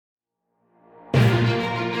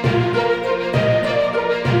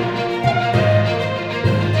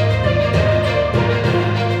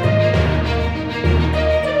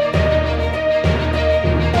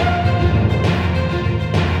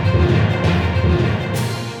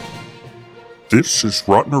This is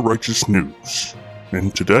Rotten or Righteous News,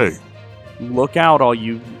 and today... Look out, all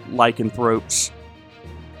you lycanthropes.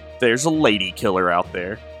 There's a lady killer out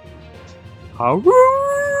there.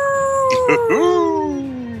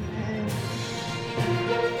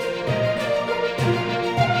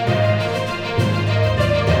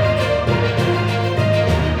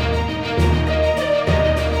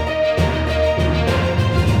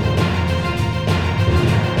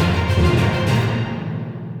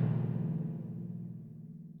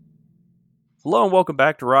 Hello and welcome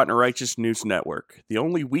back to Rotten or Righteous News Network, the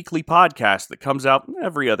only weekly podcast that comes out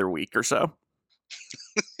every other week or so.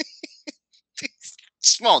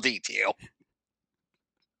 Small detail.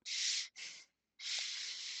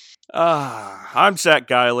 I'm Zach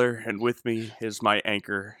Geiler, and with me is my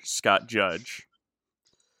anchor, Scott Judge.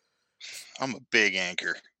 I'm a big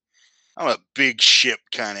anchor. I'm a big ship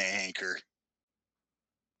kind of anchor.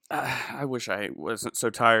 I wish I wasn't so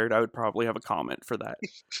tired. I would probably have a comment for that.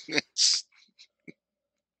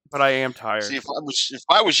 But I am tired. See, if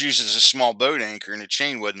I was used as a small boat anchor and the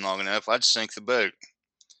chain wasn't long enough, I'd sink the boat.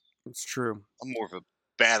 It's true. I'm more of a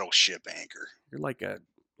battleship anchor. You're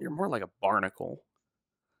more like a barnacle.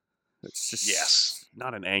 It's just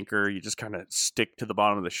not an anchor. You just kind of stick to the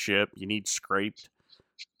bottom of the ship. You need scraped.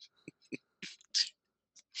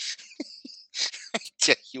 I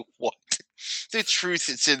tell you what, the truth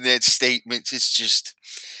that's in that statement is just,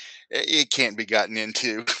 it can't be gotten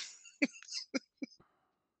into.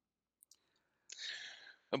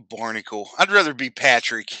 A barnacle. I'd rather be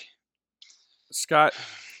Patrick. Scott,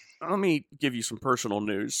 let me give you some personal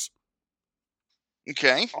news.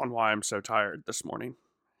 Okay. On why I'm so tired this morning.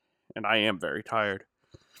 And I am very tired.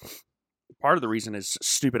 Part of the reason is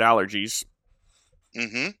stupid allergies.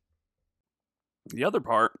 Mm-hmm. The other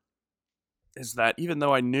part is that even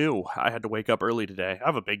though I knew I had to wake up early today, I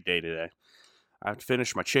have a big day today. I have to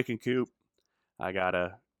finish my chicken coop. I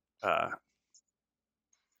gotta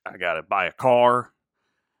buy a car.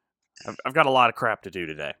 I've got a lot of crap to do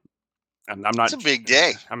today. And I'm not. It's a big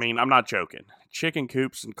day. I mean, I'm not joking. Chicken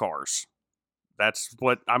coops and cars. That's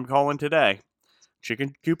what I'm calling today.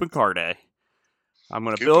 Chicken coop and car day. I'm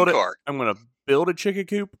gonna build it. I'm gonna build a chicken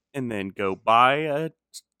coop and then go buy a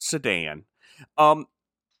sedan.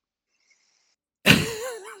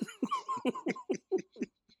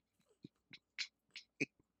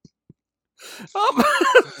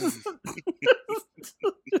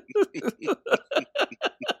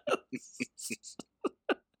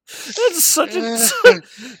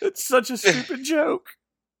 It's such a stupid joke.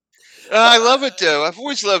 I love it though. I've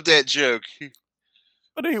always loved that joke.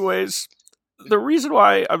 But anyways, the reason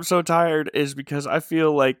why I'm so tired is because I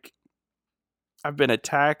feel like I've been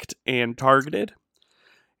attacked and targeted,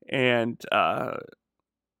 and I'm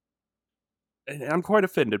quite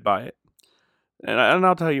offended by it. And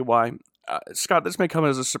I'll tell you why. Scott, this may come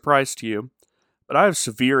as a surprise to you, but I have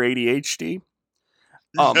severe ADHD.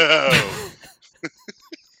 No.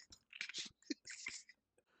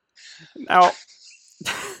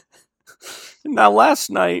 Now,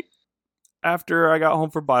 last night, after I got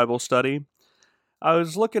home from Bible study, I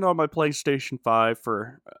was looking on my PlayStation 5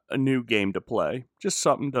 for a new game to play. Just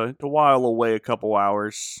something to while away a couple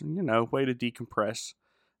hours, way to decompress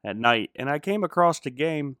at night. And I came across a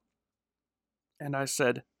game, and I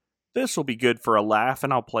said, this will be good for a laugh,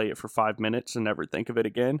 and I'll play it for 5 minutes and never think of it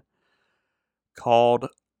again. Called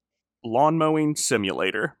Lawn Mowing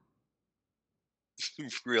Simulator.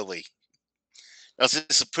 Really? Is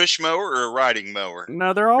this a push mower or a riding mower?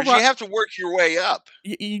 No, they're all. You have to work your way up.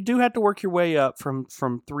 You do have to work your way up from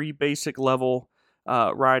 3 basic level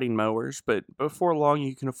riding mowers, but before long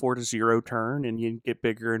you can afford a 0 turn and you get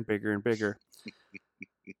bigger and bigger and bigger.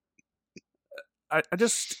 I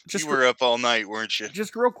just you were up all night, weren't you?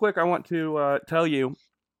 Just real quick, I want to tell you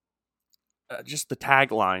just the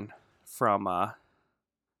tagline from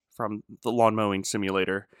the Lawn Mowing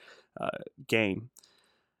Simulator game.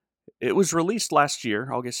 It was released last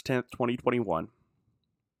year, August 10th, 2021.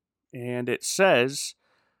 And it says,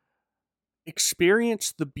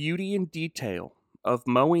 experience the beauty and detail of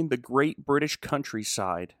mowing the great British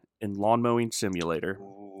countryside in Lawn Mowing Simulator.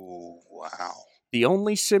 Ooh, wow. The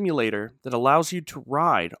only simulator that allows you to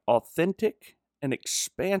ride an authentic and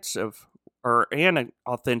expansive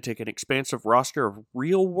roster of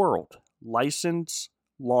real-world licensed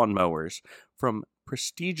lawnmowers from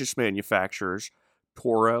prestigious manufacturers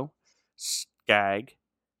Toro, Skag,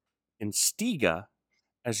 and Stiga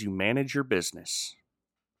as you manage your business.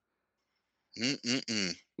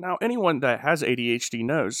 Now, anyone that has ADHD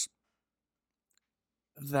knows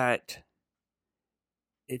that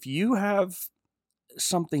if you have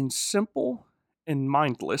something simple and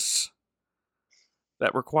mindless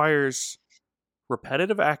that requires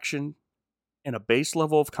repetitive action and a base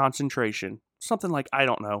level of concentration. Something like, I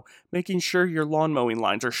don't know, making sure your lawn mowing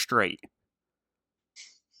lines are straight.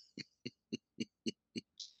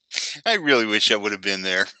 I really wish I would have been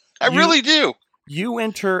there. I really do. You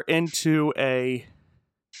enter into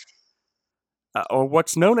or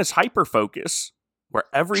what's known as hyperfocus, where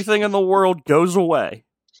everything in the world goes away,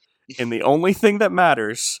 and the only thing that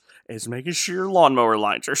matters is making sure your lawnmower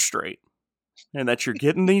lines are straight, and that you're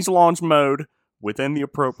getting these lawns mowed within the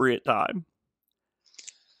appropriate time.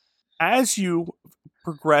 As you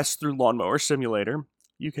progress through Lawnmower Simulator,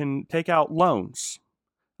 you can take out loans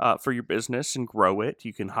for your business and grow it.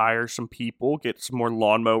 You can hire some people, get some more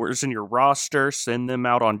lawnmowers in your roster, send them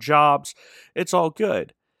out on jobs. It's all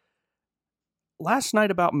good. Last night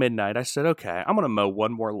about midnight, I said, okay, I'm going to mow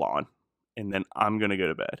one more lawn, and then I'm going to go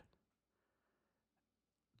to bed.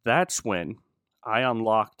 That's when I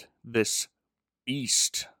unlocked this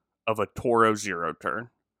beast of a Toro Zero Turn.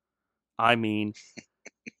 I mean,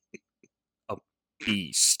 a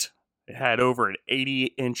beast. It had over an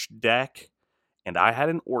 80-inch deck, and I had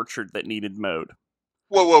an orchard that needed mowed.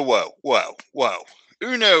 Whoa.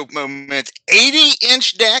 Uno moment.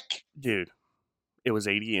 80-inch deck? Dude, it was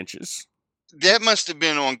 80 inches. That must have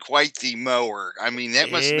been on quite the mower. I mean,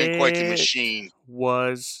 that must have been quite the machine.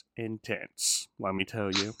 Was intense, let me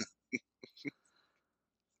tell you.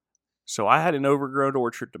 So I had an overgrown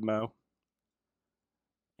orchard to mow.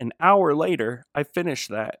 An hour later, I finished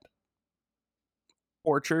that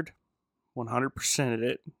orchard, 100%ed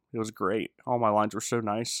it. It was great. All my lines were so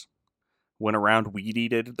nice. Went around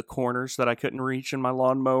weed-eated the corners that I couldn't reach in my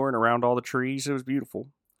lawnmower and around all the trees. It was beautiful.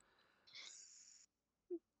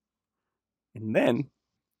 And then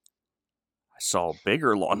I saw a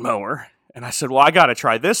bigger lawnmower, and I said, well, I got to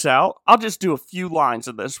try this out. I'll just do a few lines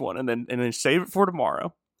of this one and then save it for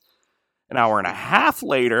tomorrow. An hour and a half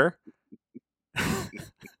later,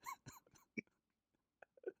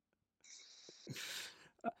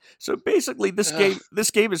 so basically this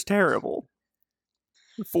game is terrible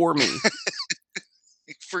for me.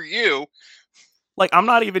 For you. Like, I'm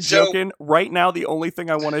not even joking. Right now, the only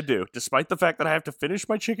thing I want to do, despite the fact that I have to finish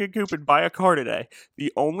my chicken coop and buy a car today,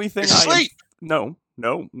 the only thing sleep. No,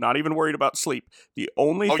 not even worried about sleep. The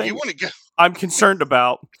only thing you want to go? I'm concerned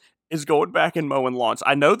about is going back and mowing lawns.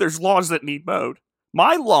 I know there's lawns that need mowed.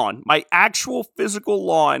 My lawn, my actual physical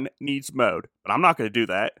lawn needs mowed, but I'm not going to do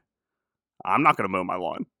that. I'm not going to mow my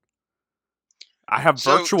lawn. I have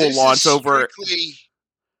virtual lawns over.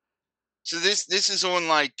 So this is on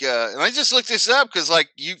like, and I just looked this up because like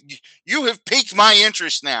you have piqued my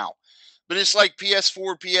interest now, but it's like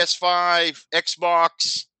PS4, PS5,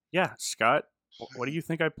 Xbox. Yeah, Scott, what do you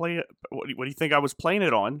think I play? What do you think I was playing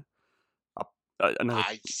it on? I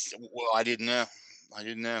didn't know.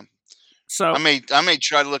 So I may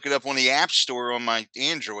try to look it up on the App Store on my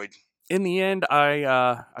Android. In the end,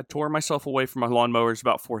 I tore myself away from my lawnmowers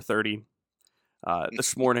about 4:30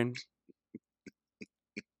 this morning.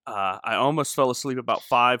 I almost fell asleep about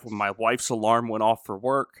 5 when my wife's alarm went off for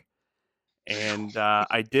work, and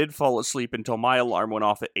I did fall asleep until my alarm went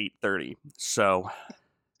off at 8:30. So,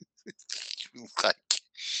 like,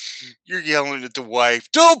 you're yelling at the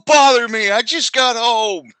wife, "Don't bother me! I just got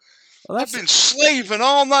home. Well, I've been slaving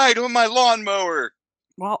all night on my lawnmower."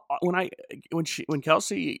 Well, when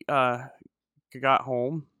Kelsey got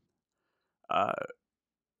home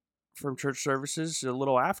from church services a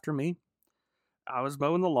little after me, I was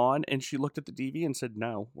mowing the lawn, and she looked at the TV and said,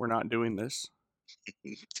 "No, we're not doing this."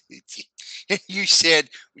 You said,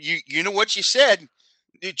 you know what you said?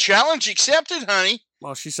 The challenge accepted, honey.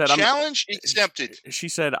 Well, she said, challenge accepted. She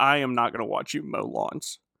said, "I am not going to watch you mow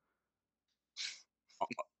lawns. I'm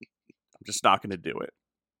just not going to do it."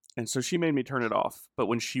 And so she made me turn it off. But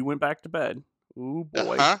when she went back to bed, ooh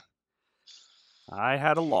boy, I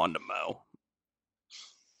had a lawn to mow.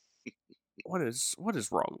 What is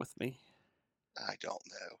wrong with me? I don't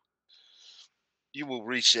know. You will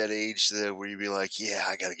reach that age, though, where you'll be like, yeah,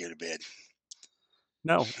 I got to go to bed.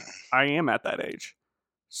 No, I am at that age,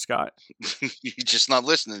 Scott. You're just not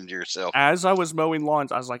listening to yourself. As I was mowing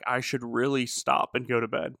lawns, I was like, I should really stop and go to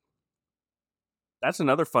bed. That's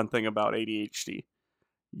another fun thing about ADHD.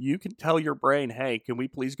 You can tell your brain, hey, can we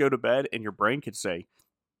please go to bed? And your brain could say,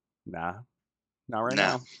 nah, not right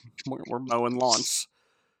now. We're mowing lawns.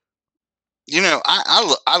 You know,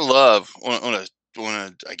 I love on a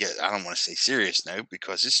I guess I don't want to say serious note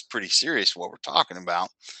because it's pretty serious what we're talking about.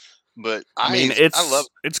 But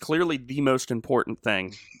it's clearly the most important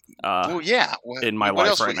thing. In my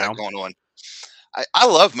life right now. Going on? I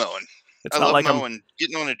love mowing. It's I not love like mowing,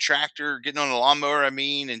 getting on a tractor, getting on a lawnmower. I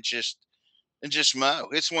mean, and just mow.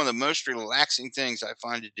 It's one of the most relaxing things I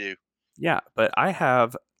find to do. Yeah, but I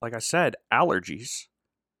have, like I said, allergies.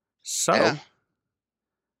 So Yeah.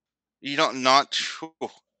 You don't not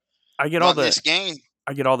I get all not in the this game.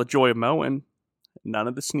 I get all the joy of mowing, none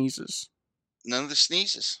of the sneezes. None of the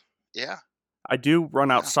sneezes. Yeah. I do run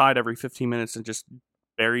Yeah. outside every 15 minutes and just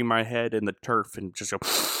bury my head in the turf and just go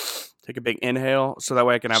take a big inhale, so that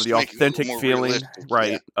way I can have Just the make it a little authentic more feeling, realistic,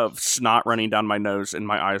 right, yeah. of snot running down my nose and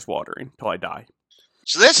my eyes watering till I die.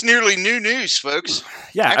 So that's nearly new news, folks.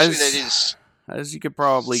 Yeah, Actually, that is. as you could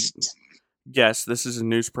probably guess, this is a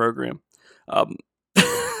news program.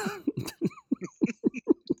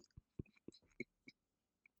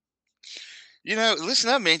 Listen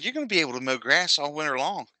up, man. You're going to be able to mow grass all winter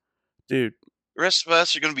long. Dude, The rest of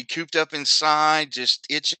us are going to be cooped up inside, just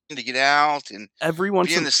itching to get out and every once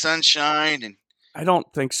be in the sunshine. And I don't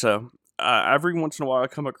think so. Every once in a while, I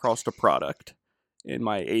come across a product in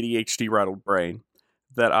my ADHD rattled brain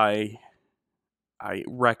that I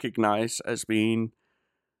recognize as being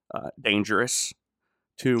dangerous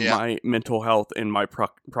to Yeah. my mental health and my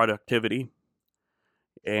productivity.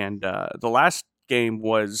 And the last game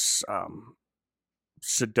was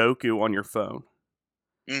Sudoku on your phone.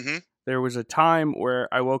 mm-hmm. There was a time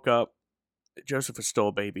where I woke up, Joseph was still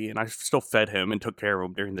a baby, and I still fed him and took care of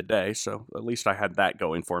him during the day, so at least I had that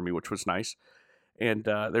going for me, which was nice. And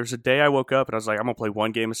there was a day I woke up and I was like, I'm going to play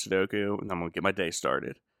one game of Sudoku and I'm going to get my day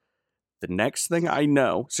started. The next thing I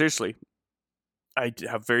know, seriously, I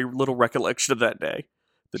have very little recollection of that day.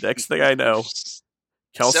 The next thing I know,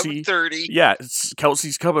 Kelsey, 7:30. yeah,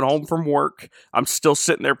 Kelsey's coming home from work. I'm still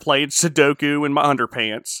sitting there playing Sudoku in my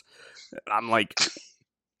underpants. I'm like,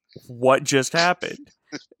 what just happened?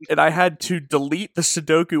 And I had to delete the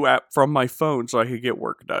Sudoku app from my phone so I could get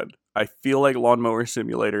work done. I feel like Lawnmower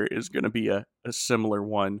Simulator is going to be a similar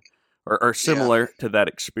one, or similar to that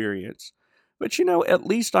experience. But at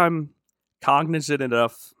least I'm cognizant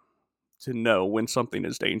enough to know when something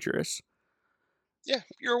is dangerous. Yeah,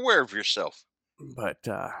 you're aware of yourself. But,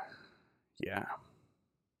 yeah.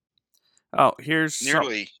 Oh, here's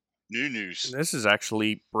nearly new news. This is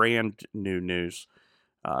actually brand new news.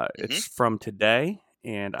 It's from today,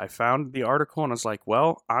 and I found the article, and I was like,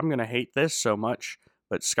 well, I'm going to hate this so much,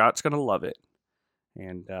 but Scott's going to love it.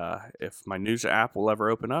 And if my news app will ever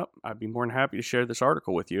open up, I'd be more than happy to share this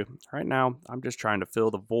article with you. Right now, I'm just trying to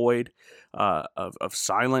fill the void of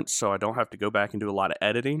silence so I don't have to go back and do a lot of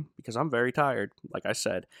editing because I'm very tired, like I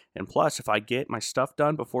said. And plus, if I get my stuff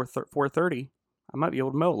done before 4:30, I might be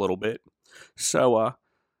able to mow a little bit. So,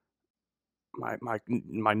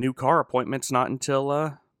 my new car appointment's not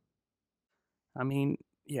until,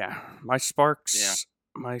 my Spark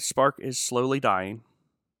is slowly dying.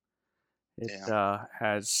 It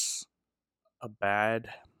has a bad,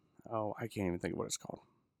 I can't even think of what it's called.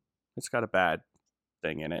 It's got a bad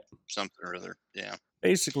thing in it. Something or other, yeah.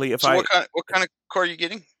 Basically, what kind of car are you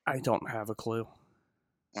getting? I don't have a clue.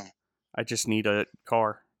 Oh. I just need a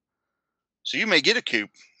car. So you may get a coupe.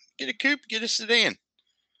 Get a coupe, get a sedan.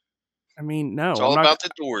 I mean, no. It's all about the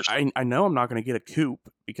doors. I know I'm not going to get a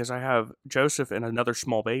coupe because I have Joseph and another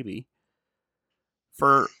small baby.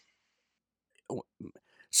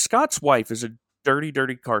 Scott's wife is a dirty,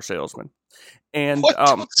 dirty car salesman. And what?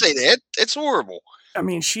 Don't say that. That's horrible. I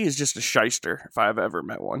mean, she is just a shyster if I've ever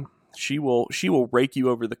met one. She will rake you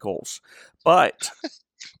over the coals. But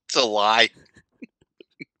it's a lie.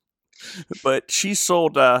 But she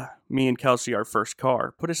sold me and Kelsey our first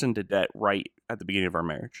car, put us into debt right at the beginning of our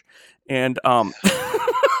marriage. And yeah.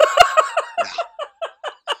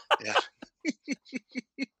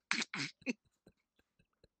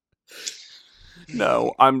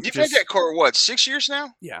 No, You've had that car, what, 6 years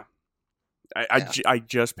now? Yeah. I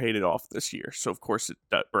just paid it off this year, so of course it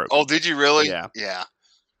broke. Oh, did you really? Yeah. Yeah.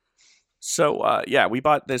 So, we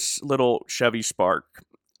bought this little Chevy Spark.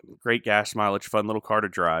 Great gas mileage, fun little car to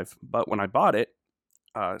drive. But when I bought it,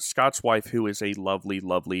 Scott's wife, who is a lovely,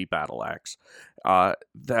 lovely battle axe,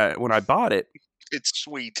 that when I bought it... It's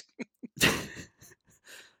sweet.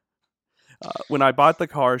 When I bought the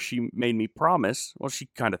car, she made me promise. Well, she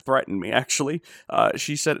kind of threatened me, actually.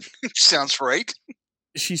 She said... Sounds right.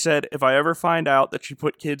 She said, if I ever find out that you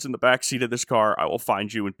put kids in the backseat of this car, I will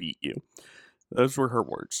find you and beat you. Those were her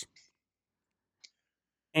words.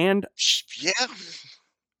 And... yeah.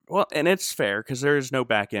 Well, and it's fair, because there is no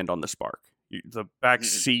back end on the Spark. The back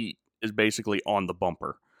seat is basically on the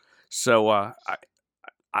bumper. So,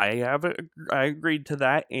 I agreed to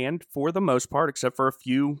that, and for the most part, except for a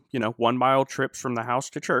few, 1 mile trips from the house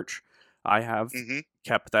to church, I have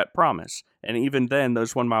kept that promise. And even then,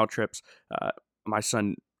 those 1 mile trips, my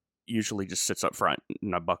son usually just sits up front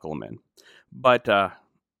and I buckle him in. But,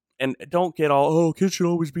 and don't get all, kids should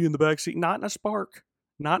always be in the back seat. Not in a Spark.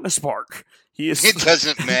 not in a Spark. He is. It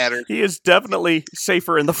doesn't matter. He is definitely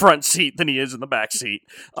safer in the front seat than he is in the back seat.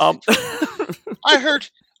 I heard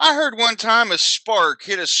one time a Spark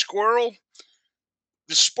hit a squirrel.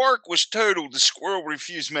 The Spark was totaled. The squirrel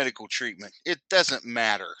refused medical treatment. It doesn't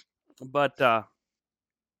matter. But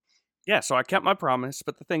yeah, so I kept my promise.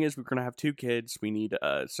 But the thing is, we're going to have 2 kids. We need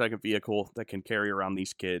a second vehicle that can carry around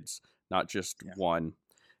these kids, not just one.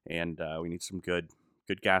 And we need some good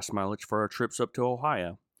gas mileage for our trips up to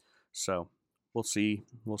Ohio. So we'll see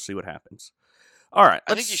what happens. All right,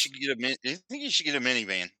 I think you should get a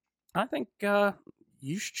minivan. I think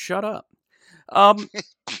you should shut up.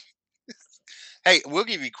 Hey, we'll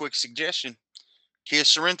give you a quick suggestion: Kia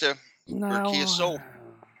Sorento or Kia Soul.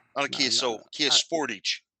 Not a Kia Soul, Kia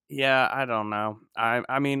Sportage. Yeah, I don't know.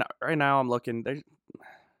 I mean, right now I'm looking.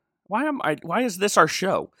 Why is this our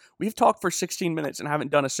show? We've talked for 16 minutes and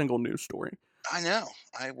haven't done a single news story. I know.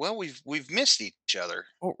 We've missed each other.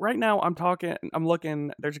 Well, right now I'm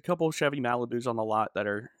looking. There's a couple of Chevy Malibus on the lot that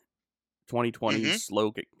are 2020s,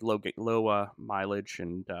 low mileage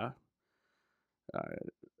and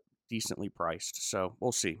decently priced. So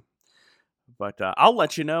we'll see. But I'll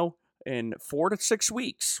let you know in 4 to 6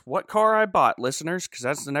 weeks what car I bought, listeners, because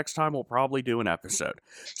that's the next time we'll probably do an episode.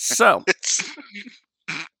 So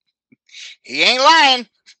he ain't lying.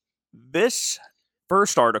 This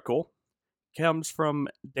first article comes from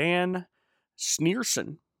Dan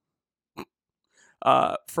Sneerson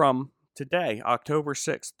from today, October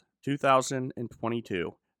 6th,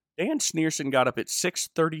 2022. Dan Sneerson got up at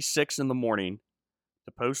 6:36 in the morning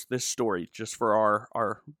to post this story just for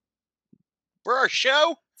our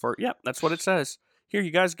show. Yep, that's what it says. Here, you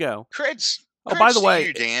guys go. Creds. Oh, by the way,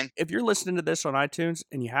 you, Dan. If you're listening to this on iTunes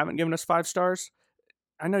and you haven't given us 5 stars,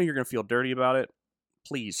 I know you're going to feel dirty about it.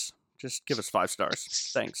 Please, just give us 5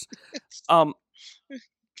 stars. Thanks. And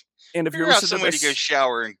if you're listening to this, to go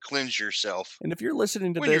shower and cleanse yourself. And if you're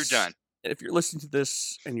listening to when this, you're done. If you're listening to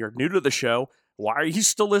this and you're new to the show, why are you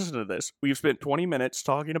still listening to this? We've spent 20 minutes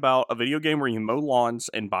talking about a video game where you mow lawns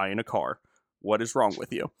and buying a car. What is wrong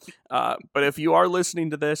with you? But if you are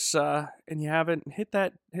listening to this and you haven't, hit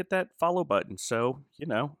that follow button. So,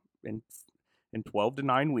 in 12 to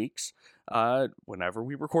 9 weeks, whenever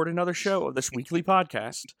we record another show of this weekly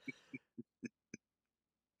podcast,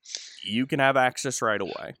 you can have access right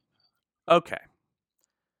away. Okay.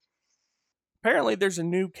 Apparently, there's a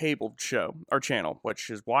new cable show or channel,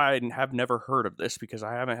 which is why I have never heard of this, because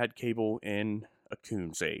I haven't had cable in a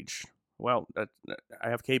coon's age. Well, I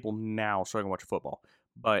have cable now so I can watch football,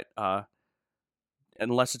 but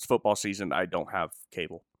unless it's football season, I don't have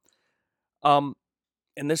cable. And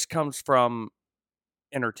this comes from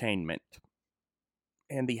Entertainment,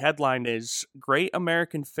 and the headline is "Great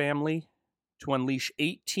American Family to Unleash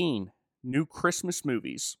 18 New Christmas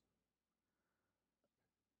Movies.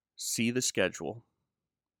 See the schedule."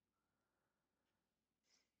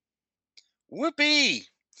 Whoopee!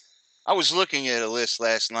 I was looking at a list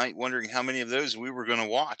last night, wondering how many of those we were going to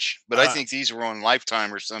watch. But I think these were on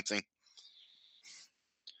Lifetime or something.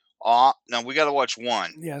 Now we got to watch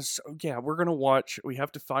one. Yes, yeah, we're going to watch. We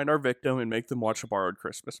have to find our victim and make them watch A Borrowed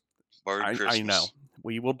Christmas. Christmas. I know.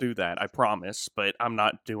 We will do that, I promise. But I'm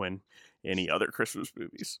not doing any other Christmas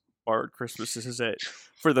movies. Borrowed Christmas is it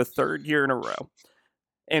for the 3rd year in a row.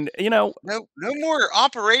 And, no more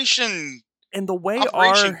Operation... And the way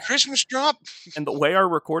Christmas drop, and the way our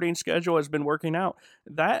recording schedule has been working out,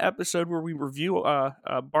 that episode where we review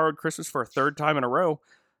Borrowed Christmas for a 3rd time in a row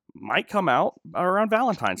might come out around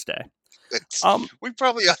Valentine's Day. We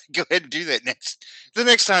probably ought to go ahead and do that the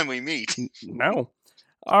next time we meet. No.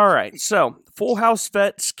 All right. So, Full House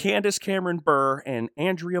vets Candace Cameron Bure and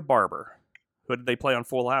Andrea Barber. Who did they play on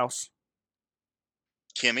Full House?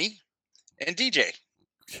 Kimmy and DJ.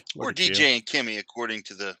 Or DJ and Kimmy, according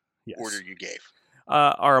to the order you gave.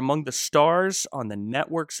 Are among the stars on the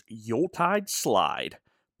network's Yuletide Slide,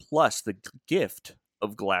 plus the gift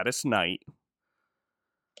of Gladys Knight.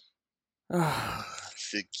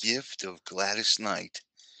 The gift of Gladys Knight.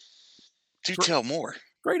 Do tell more.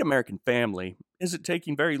 Great American Family isn't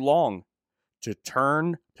taking very long to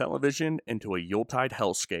turn television into a Yuletide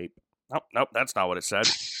hellscape. Nope, that's not what it said.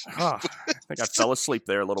 I think I fell asleep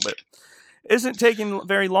there a little bit. Isn't taking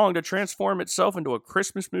very long to transform itself into a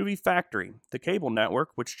Christmas movie factory. The cable network,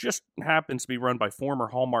 which just happens to be run by former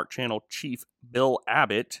Hallmark Channel chief Bill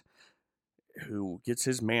Abbott, who gets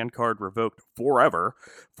his man card revoked forever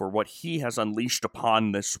for what he has unleashed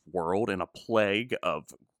upon this world in a plague of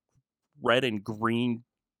red and green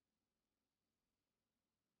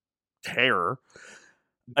terror,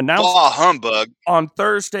 announced humbug on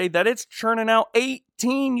Thursday that it's churning out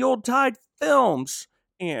 18 Yuletide films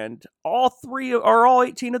and all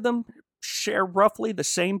 18 of them share roughly the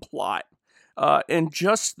same plot. In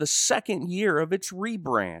just the second year of its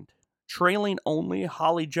rebrand, trailing only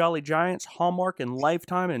Holly Jolly Giants, Hallmark, and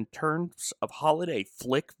Lifetime in terms of holiday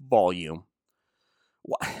flick volume.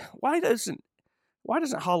 Why doesn't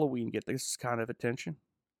Halloween get this kind of attention?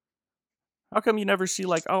 How come you never see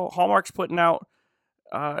Hallmark's putting out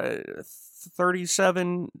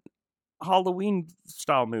 37 Halloween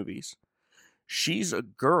style movies? She's a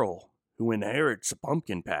girl who inherits a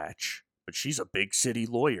pumpkin patch, but she's a big city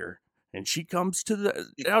lawyer, and she comes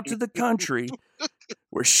out to the country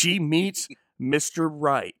where she meets Mr.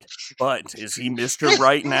 Right. But is he Mr.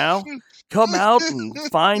 Right now? Come out and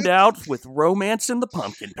find out with Romance in the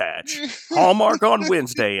Pumpkin Patch. Hallmark on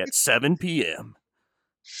Wednesday at 7 p.m.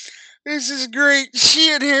 This is great.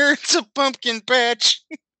 She inherits a pumpkin patch.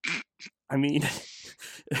 I mean,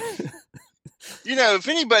 if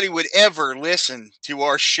anybody would ever listen to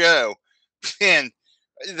our show, then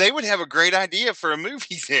they would have a great idea for a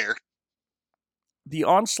movie there. The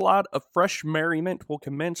onslaught of fresh merriment will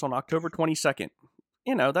commence on October 22nd.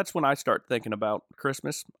 That's when I start thinking about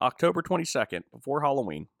Christmas. October 22nd, before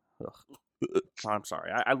Halloween. Ugh. I'm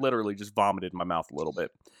sorry. I literally just vomited in my mouth a little bit.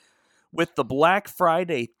 With the Black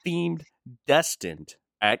Friday themed Destined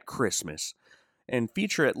at Christmas, and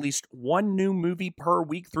feature at least one new movie per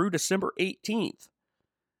week through December 18th.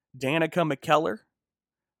 Danica McKellar,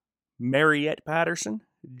 Mariette Patterson,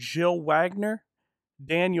 Jill Wagner,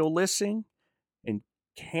 Daniel Lissing, and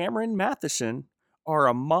Cameron Matheson are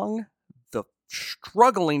among the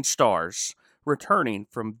struggling stars returning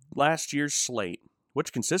from last year's slate,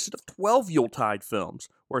 which consisted of 12 Yuletide films,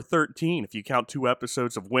 or 13 if you count 2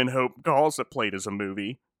 episodes of When Hope Calls that played as a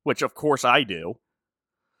movie, which of course I do.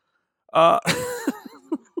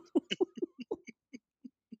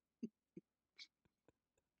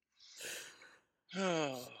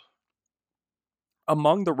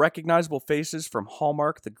 Among the recognizable faces from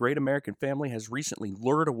Hallmark, The Great American Family has recently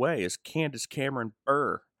lured away is Candace Cameron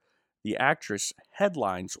Bure. The actress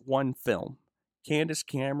headlines one film. Candace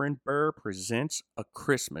Cameron Bure presents A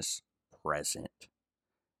Christmas Present.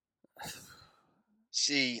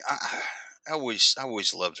 See, I always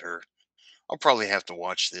loved her. I'll probably have to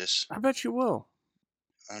watch this. I bet you will.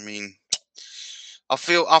 I mean, I'll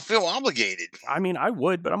feel obligated. I mean, I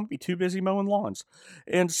would, but I'm going to be too busy mowing lawns.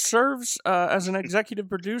 And serves as an executive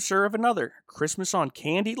producer of another, Christmas on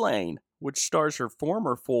Candy Lane, which stars her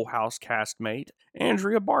former Full House castmate,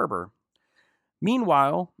 Andrea Barber.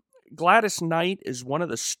 Meanwhile, Gladys Knight is one of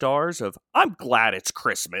the stars of I'm Glad It's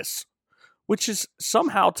Christmas, which is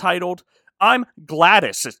somehow titled I'm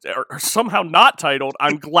Gladys, or somehow not titled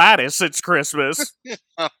I'm Gladys It's Christmas.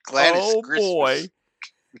 Oh boy.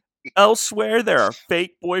 Elsewhere, there are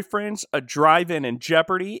fake boyfriends, a drive-in in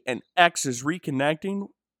jeopardy, and exes reconnecting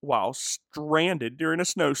while stranded during a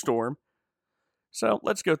snowstorm. So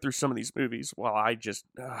let's go through some of these movies. Well, I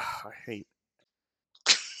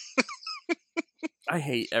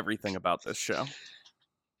hate everything about this show.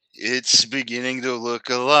 It's beginning to look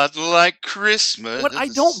a lot like Christmas. What I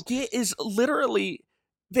don't get is literally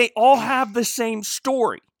they all have the same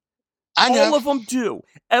story. I know. All of them do.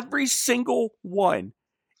 Every single one.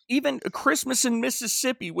 Even Christmas in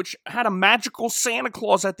Mississippi, which had a magical Santa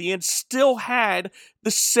Claus at the end, still had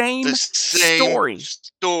the same story.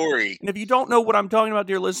 And if you don't know what I'm talking about,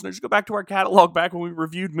 dear listeners, go back to our catalog back when we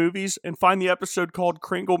reviewed movies and find the episode called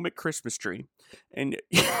Kringle McChristmas Tree. And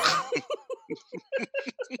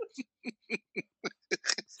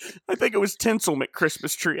I think it was Tinsel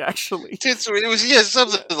McChristmas Tree, actually. Tinsel, it was,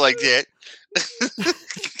 something like that.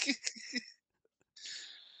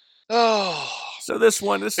 Oh. So this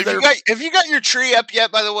one, have you got your tree up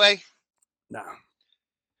yet, by the way? No.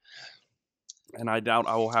 And I doubt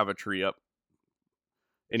I will have a tree up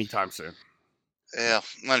anytime soon. Yeah,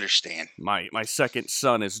 I understand. My second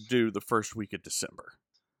son is due the first week of December.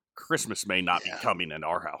 Christmas may not be coming in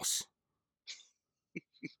our house.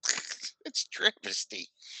 It's travesty.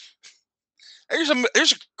 There's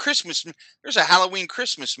a Halloween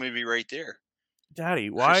Christmas movie right there. Daddy,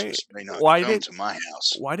 why to my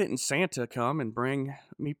house? Why didn't Santa come and bring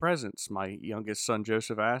me presents? My youngest son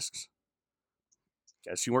Joseph asks.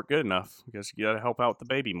 Guess you weren't good enough. Guess you got to help out the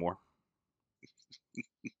baby more.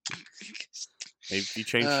 Maybe if you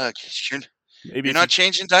change. You're not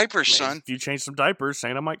changing diapers, son. If you change some diapers,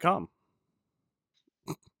 Santa might come.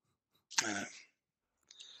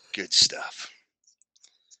 Good stuff.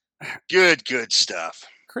 Good stuff.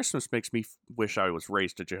 Christmas makes me wish I was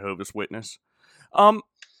raised a Jehovah's Witness.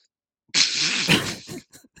 It's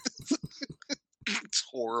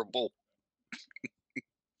horrible.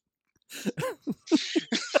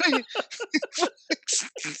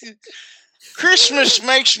 Christmas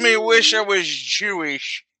makes me wish I was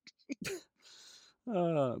Jewish.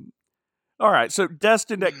 All right, so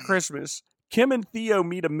destined at Christmas, Kim and Theo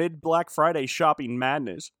meet amid Black Friday shopping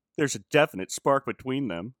madness. There's a definite spark between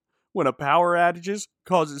them. When a power outages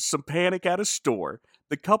causes some panic at a store,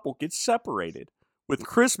 the couple gets separated. With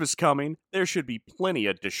Christmas coming, there should be plenty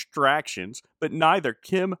of distractions, but neither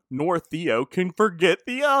Kim nor Theo can forget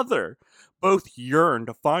the other. Both yearn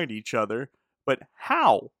to find each other, but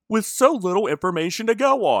how? With so little information to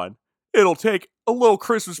go on. It'll take a little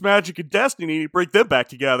Christmas magic and destiny to bring them back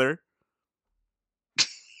together.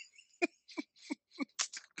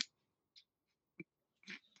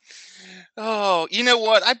 Oh, you know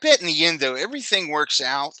what? I bet in the end, though, everything works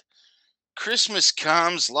out. Christmas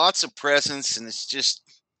comes, lots of presents, and it's just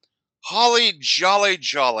holly jolly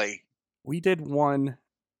jolly. We did one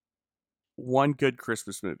good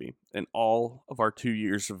Christmas movie in all of our 2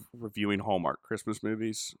 years of reviewing Hallmark Christmas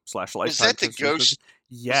movies / Lifetime. Was that the Christmas ghost?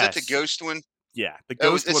 movies. Yes. Was that the ghost one? Yeah, the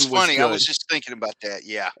ghost one was funny. good. I was just thinking about that.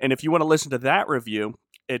 Yeah. And if you want to listen to that review,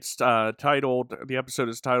 it's titled. The episode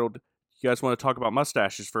is titled. You guys want to talk about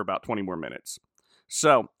mustaches for about 20 more minutes?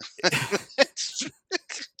 So, That's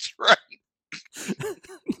right.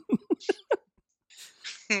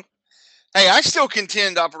 Hey, I still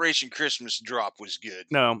contend Operation Christmas Drop was good.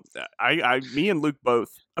 no, me and Luke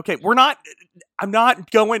both. Okay, I'm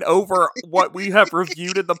not going over what we have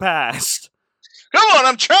reviewed in the past. Come on,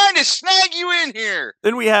 I'm trying to snag you in here.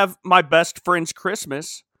 Then we have My Best Friend's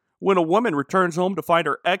Christmas. When a woman returns home to find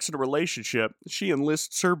her ex in a relationship, she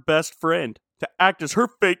enlists her best friend to act as her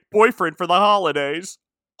fake boyfriend for the holidays.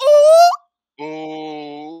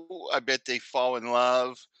 Oh, I bet they fall in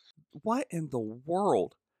love. What in the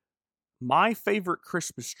world? My Favorite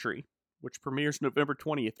Christmas Tree, which premieres November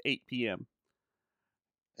 20th, 8 p.m.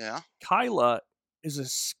 Yeah. Kyla is a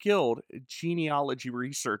skilled genealogy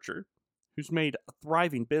researcher who's made a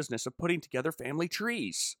thriving business of putting together family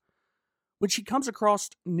trees. When she comes across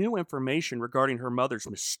new information regarding her mother's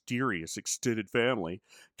mysterious extended family,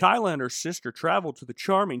 Kyla and her sister travel to the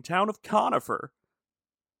charming town of Conifer.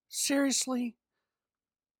 Seriously?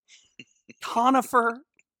 Conifer?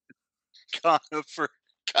 Conifer.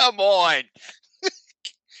 Come on.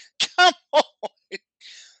 Come on.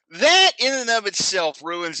 That in and of itself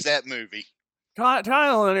ruins that movie.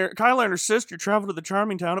 Kyla and her sister travel to the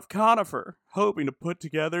charming town of Conifer, hoping to piece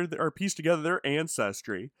together their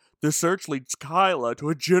ancestry. The search leads Kyla to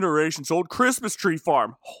a generations-old Christmas tree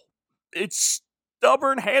farm. Its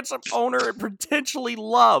stubborn, handsome owner and potentially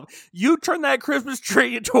love. You turn that Christmas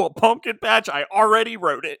tree into a pumpkin patch, I already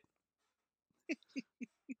wrote it.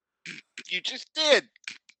 You just did.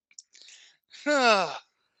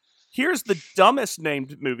 Here's the dumbest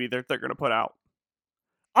named movie that they're going to put out.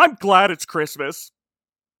 I'm Glad It's Christmas.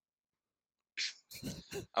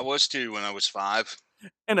 I was too when I was 5.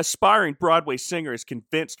 An aspiring Broadway singer is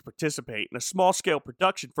convinced to participate in a small-scale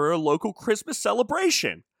production for a local Christmas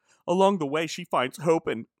celebration. Along the way, she finds hope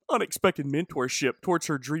and unexpected mentorship towards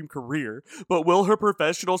her dream career. But will her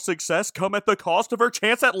professional success come at the cost of her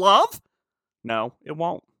chance at love? No, it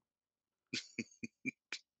won't.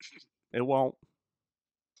 It won't.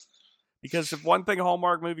 Because if one thing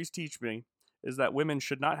Hallmark movies teach me is that women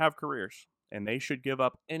should not have careers, and they should give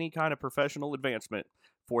up any kind of professional advancement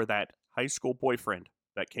for that high school boyfriend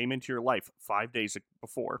that came into your life 5 days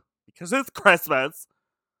before. Because it's Christmas.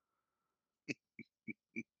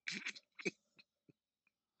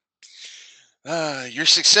 Your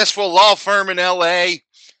successful law firm in L.A.,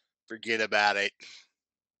 forget about it.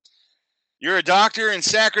 You're a doctor in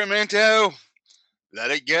Sacramento,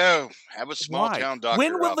 let it go. Have a small town doctor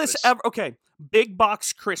When will office. this ever... Okay, Big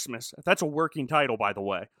Box Christmas. That's a working title, by the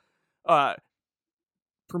way.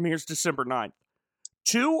 Premieres December 9th.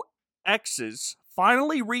 Two exes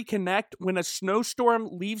finally reconnect when a snowstorm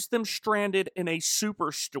leaves them stranded in a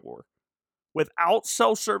superstore without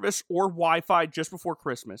cell service or Wi-Fi just before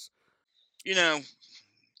Christmas. You know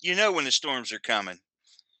when the storms are coming.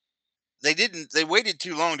 They waited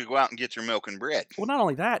too long to go out and get their milk and bread. Well, not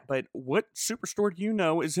only that, but what superstore do you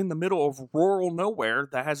know is in the middle of rural nowhere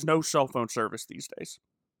that has no cell phone service these days?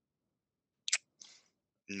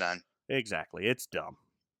 None. Exactly. It's dumb.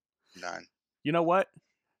 None. You know what?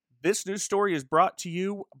 This news story is brought to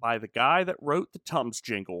you by the guy that wrote the Tums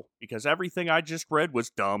jingle, because everything I just read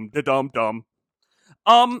was dumb. Dumb.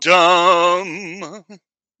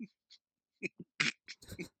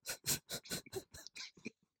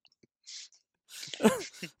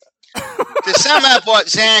 To sum up what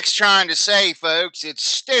Zach's trying to say, folks, it's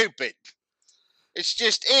stupid. It's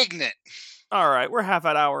just ignorant. All right, we're half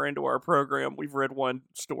an hour into our program. We've read one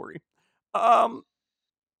story.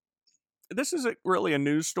 This isn't really a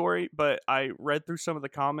news story, but I read through some of the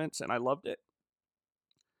comments and I loved it.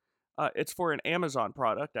 It's for an Amazon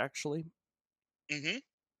product, actually. Mm-hmm.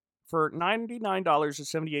 For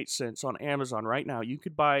 $99.78 on Amazon right now, you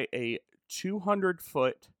could buy a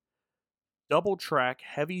 200-foot double track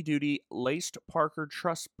heavy duty laced Parker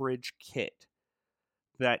truss bridge kit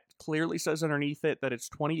that clearly says underneath it that it's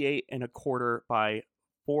 28 and a quarter by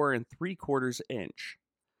 4 3/4 inch.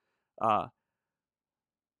 Now,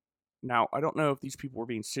 I don't know if these people were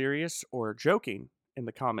being serious or joking in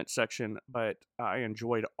the comment section, but I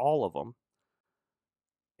enjoyed all of them.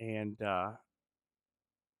 And I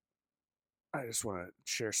just want to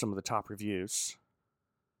share some of the top reviews.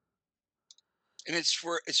 And it's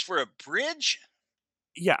for a bridge?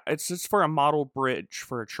 Yeah, it's for a model bridge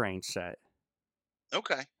for a train set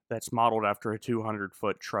Okay. that's modeled after a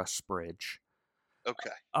 200-foot truss bridge. Okay.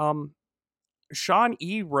 Sean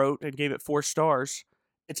E. wrote and gave it 4 stars.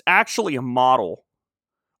 It's actually a model.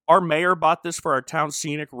 Our mayor bought this for our town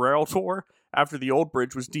scenic rail tour after the old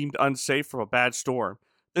bridge was deemed unsafe from a bad storm.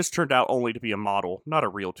 This turned out only to be a model, not a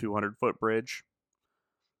real 200-foot bridge.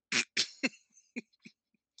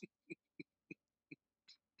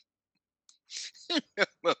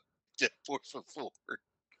 Four for four.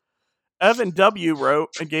 Evan W.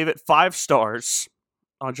 wrote and gave it 5 stars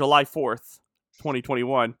on July 4th,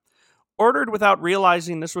 2021. Ordered without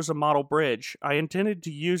realizing this was a model bridge. I intended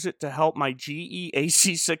to use it to help my GE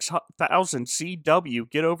AC6000 CW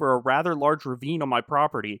get over a rather large ravine on my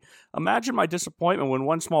property. Imagine my disappointment when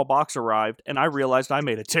one small box arrived and I realized I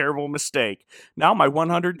made a terrible mistake. Now my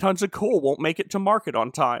 100 tons of coal won't make it to market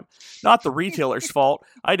on time. Not the retailer's fault.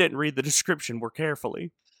 I didn't read the description more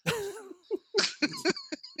carefully.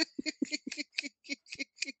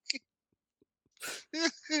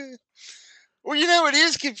 Well, it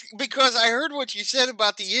is because I heard what you said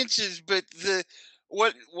about the inches, but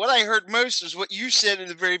what I heard most is what you said in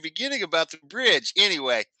the very beginning about the bridge.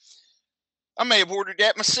 Anyway, I may have ordered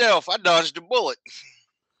that myself. I dodged a bullet.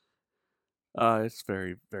 It's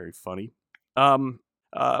very, very funny.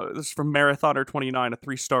 This is from Marathoner29, a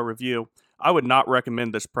 3-star review. I would not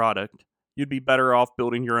recommend this product. You'd be better off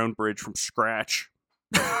building your own bridge from scratch.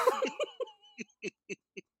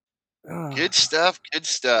 Good stuff. Good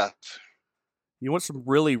stuff. You want some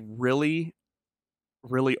really, really,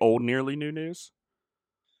 really old, nearly new news?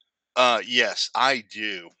 Yes, I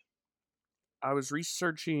do. I was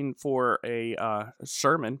researching for a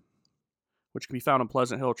sermon, which can be found on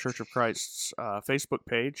Pleasant Hill Church of Christ's Facebook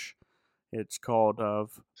page. It's called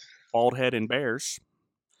Bald Head and Bears.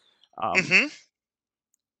 Mm-hmm.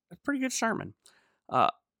 A pretty good sermon.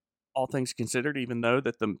 All things considered, even though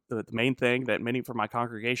that the main thing that many from my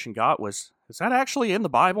congregation got was, is that actually in the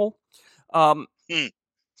Bible?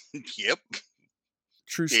 Yep.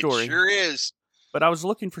 True story. It sure is. But I was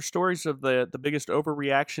looking for stories of the biggest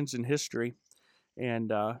overreactions in history,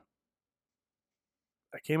 and I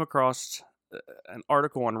came across an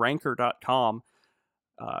article on Ranker.com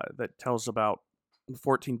that tells about the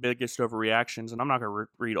 14 biggest overreactions, and I'm not going to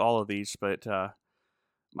read all of these, but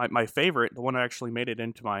my favorite, the one that actually made it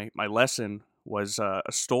into my lesson, was a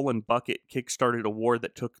stolen bucket kickstarted a war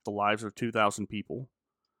that took the lives of 2,000 people.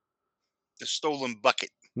 The stolen bucket.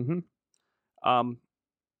 Mm-hmm.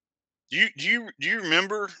 Do you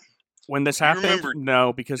remember when this happened?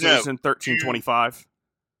 No, because it was in 1325.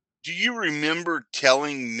 Do you remember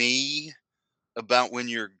telling me about when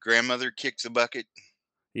your grandmother kicked the bucket?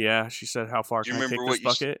 Yeah, she said, "How far can I kick this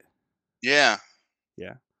bucket?" Yeah.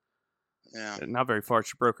 Yeah. Yeah. Not very far.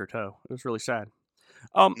 She broke her toe. It was really sad.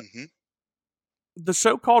 Mm-hmm. The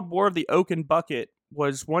so-called War of the Oaken Bucket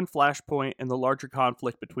was one flashpoint in the larger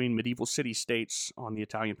conflict between medieval city-states on the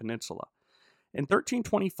Italian peninsula. In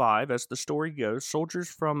 1325, as the story goes, soldiers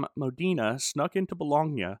from Modena snuck into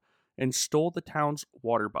Bologna and stole the town's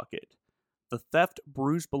water bucket. The theft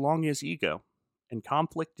bruised Bologna's ego, and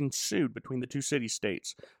conflict ensued between the two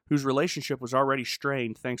city-states, whose relationship was already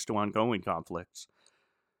strained thanks to ongoing conflicts.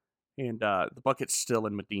 And the bucket's still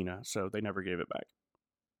in Modena, so they never gave it back.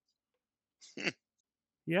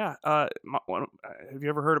 Yeah. Have you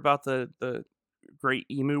ever heard about the Great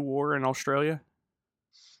Emu War in Australia?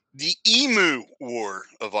 The Emu War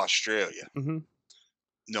of Australia? Mm-hmm.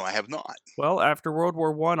 No, I have not. Well, after World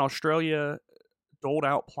War I, Australia doled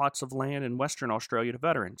out plots of land in Western Australia to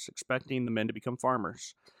veterans, expecting the men to become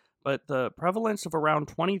farmers. But the prevalence of around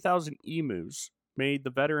 20,000 emus made the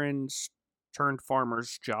veterans turned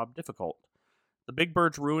farmers' job difficult. The big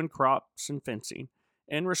birds ruined crops and fencing.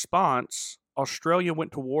 In response, Australia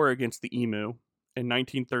went to war against the emu in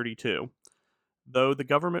 1932. Though the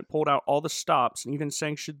government pulled out all the stops and even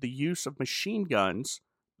sanctioned the use of machine guns,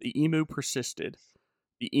 The emu persisted.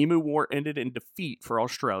 The emu war ended in defeat for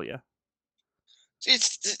Australia.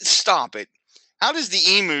 Stop it. How does the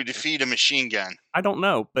emu defeat a machine gun? I don't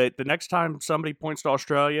know, but the next time somebody points to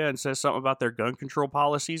Australia and says something about their gun control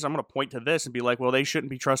policies, I'm going to point to this and be like, well, they shouldn't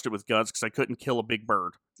be trusted with guns because they couldn't kill a big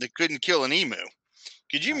bird. They couldn't kill an emu.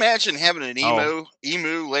 Could you imagine having an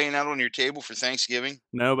emu laying out on your table for Thanksgiving?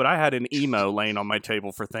 No, but I had an emo laying on my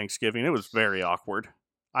table for Thanksgiving. It was very awkward.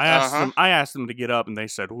 I asked them to get up, and they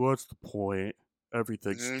said, "What's the point?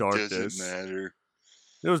 Everything's darkness." Doesn't matter.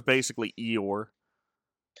 It was basically Eeyore.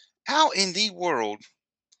 How in the world?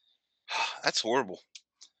 That's horrible.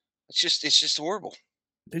 It's just horrible.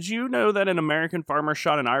 Did you know that an American farmer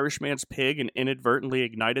shot an Irishman's pig and inadvertently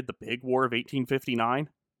ignited the Pig War of 1859?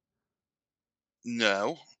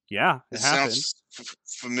 No. Yeah, it happened. Sounds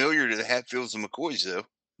familiar to the Hatfields and McCoys, though.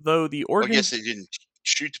 Though the Oregon... I guess they didn't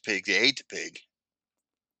shoot the pig; they ate the pig.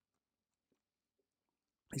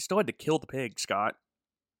 They still had to kill the pig, Scott.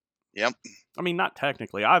 Yep. I mean, not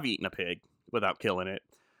technically. I've eaten a pig without killing it.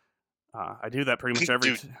 I do that pretty much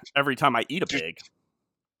every time I eat a pig.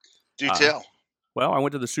 Do tell. Well, I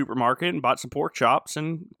went to the supermarket and bought some pork chops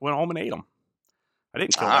and went home and ate them. I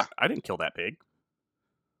didn't kill that pig.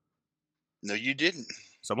 No, you didn't.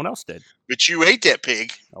 Someone else did. But you ate that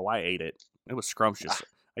pig. Oh, I ate it. It was scrumptious.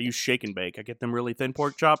 I use shake and bake. I get them really thin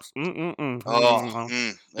pork chops.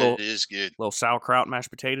 That is good. Little sauerkraut, mashed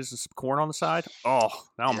potatoes, and some corn on the side. Oh,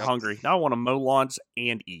 now I'm hungry. Now I want to mow lawns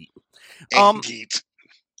and eat.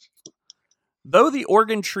 Though the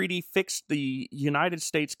Oregon Treaty fixed the United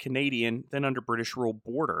States-Canadian, then under British rule,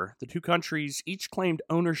 border, the two countries each claimed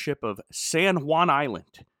ownership of San Juan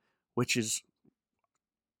Island, which is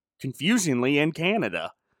confusingly in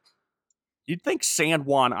Canada. You'd think San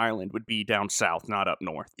Juan Island would be down south, not up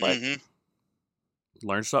north, but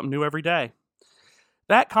learn something new every day.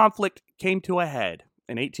 That conflict came to a head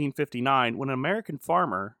in 1859 when an American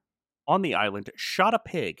farmer on the island shot a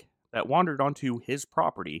pig that wandered onto his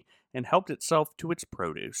property and helped itself to its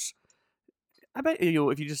produce. I bet you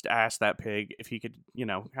if you just asked that pig if he could,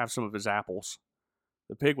 have some of his apples,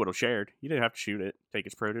 the pig would have shared. You didn't have to shoot it, take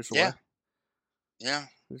its produce away. Yeah.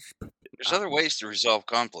 There's other ways to resolve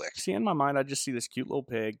conflict. See, in my mind, I just see this cute little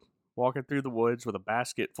pig walking through the woods with a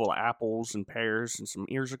basket full of apples and pears and some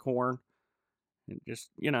ears of corn. And just,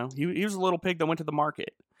 he was a little pig that went to the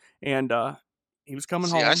market. And he was coming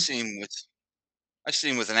home. I see him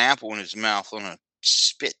with an apple in his mouth on a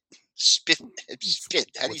spit.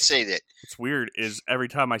 How do you say that? What's weird is every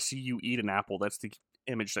time I see you eat an apple, that's the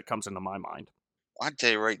image that comes into my mind. I'd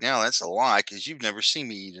tell you right now, that's a lie, because you've never seen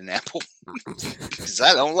me eat an apple. Because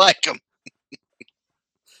I don't like them.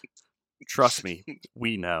 Trust me,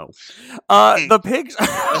 we know. The pigs...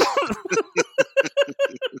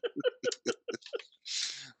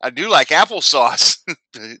 I do like applesauce.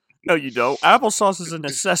 No, you don't. Applesauce is a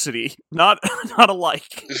necessity, not a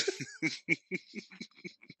like.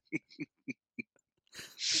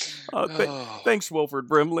 Thanks, Wilford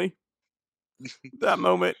Brimley. That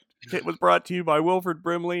moment it was brought to you by Wilford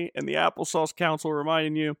Brimley and the Applesauce Council,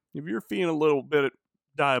 reminding you, if you're feeling a little bit of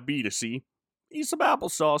diabetes-y, eat some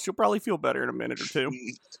applesauce. You'll probably feel better in a minute or two.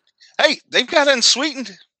 Hey, they've got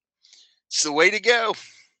unsweetened. It's the way to go.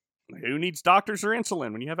 Who needs doctors or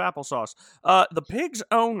insulin when you have applesauce? The pig's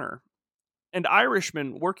owner, an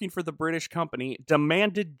Irishman working for the British company,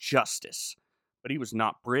 demanded justice, but he was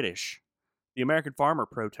not British. The American farmer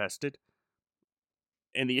protested,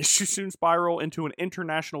 and the issue soon spiraled into an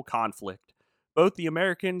international conflict. Both the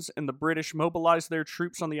Americans and the British mobilized their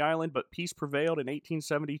troops on the island, but peace prevailed in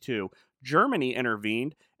 1872. Germany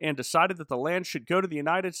intervened and decided that the land should go to the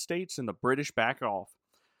United States, and the British backed off.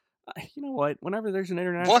 You know what? Whenever there's an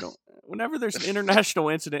international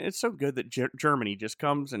incident, it's so good that Germany just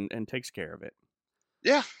comes and takes care of it.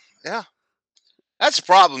 Yeah. That's a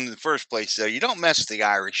problem in the first place, though. You don't mess with the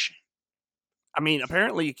Irish. I mean,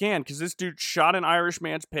 apparently you can, because this dude shot an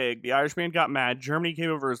Irishman's pig. The Irishman got mad. Germany came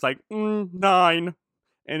over and was like, 9, and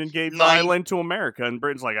then gave the island to America. And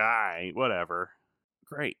Britain's like, whatever.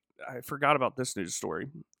 Great. I forgot about this news story.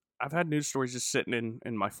 I've had news stories just sitting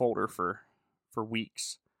in my folder for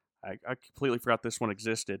weeks. I completely forgot this one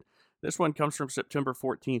existed. This one comes from September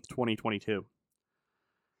 14th, 2022.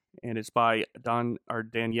 And it's by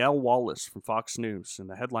Danielle Wallace from Fox News. And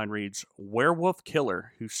the headline reads, Werewolf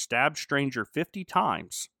Killer Who Stabbed Stranger 50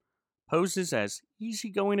 Times Poses as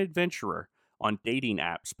Easygoing Adventurer on Dating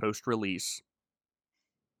Apps Post-Release.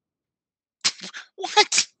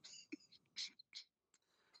 What?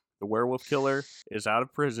 The werewolf killer is out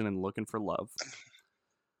of prison and looking for love.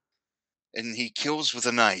 And he kills with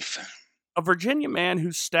a knife. A Virginia man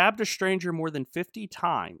who stabbed a stranger more than 50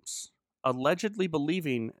 times allegedly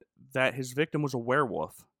believing that his victim was a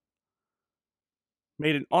werewolf,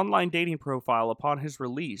 made an online dating profile upon his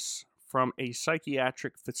release from a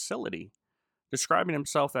psychiatric facility, describing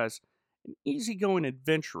himself as an easygoing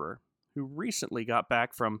adventurer who recently got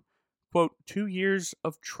back from, quote, 2 years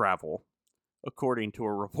of travel, according to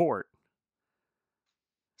a report.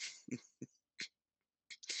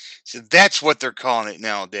 So that's what they're calling it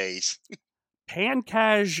nowadays.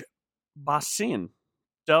 Pankaj Bhasin,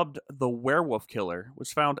 dubbed the Werewolf Killer,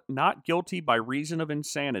 was found not guilty by reason of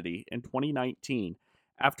insanity in 2019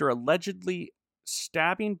 after allegedly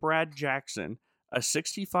stabbing Brad Jackson, a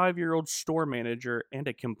 65-year-old store manager and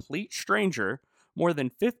a complete stranger, more than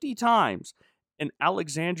 50 times in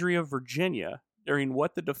Alexandria, Virginia, during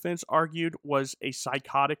what the defense argued was a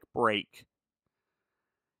psychotic break.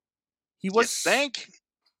 You think?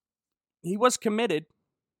 He was committed.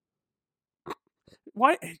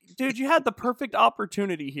 Why, dude? You had the perfect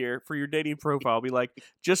opportunity here for your dating profile. Be like,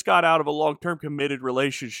 just got out of a long-term committed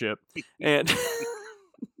relationship, and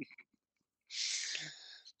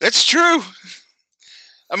That's true.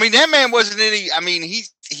 I mean, that man wasn't any. I mean, he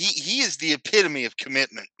is the epitome of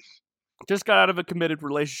commitment. just got out of a committed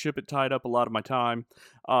relationship. It tied up a lot of my time.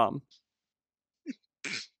 I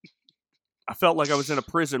felt like I was in a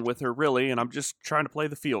prison with her, really, and I'm just trying to play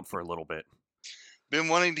the field for a little bit. Been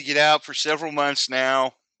wanting to get out for several months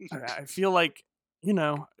now. I feel like,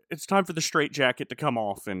 it's time for the straitjacket to come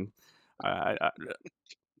off, and I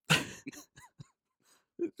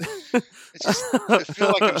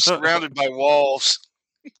feel like I'm surrounded by walls.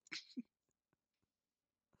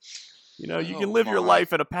 You can live your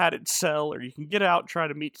life in a padded cell, or you can get out and try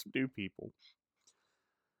to meet some new people.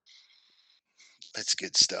 That's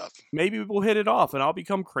good stuff. Maybe we'll hit it off, and I'll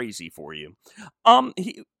become crazy for you.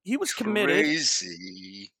 He was committed.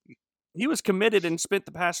 Crazy. He was committed and spent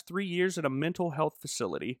the past 3 years at a mental health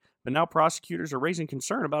facility, but now prosecutors are raising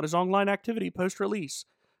concern about his online activity post-release,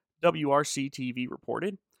 WRC-TV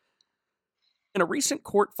reported. In a recent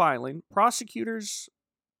court filing, prosecutors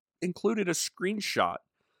included a screenshot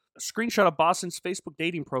of Boston's Facebook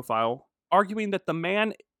dating profile, arguing that the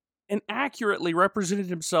man inaccurately represented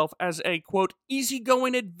himself as a, quote,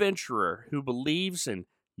 easygoing adventurer who believes in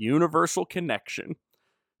universal connection,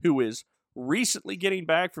 who is recently getting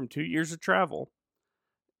back from 2 years of travel.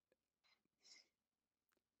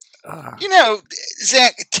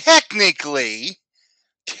 Zach, technically,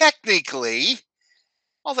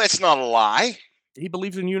 well, that's not a lie. He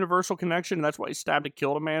believes in universal connection, and that's why he stabbed and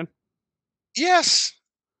killed a man? Yes.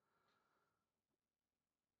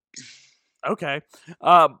 Okay.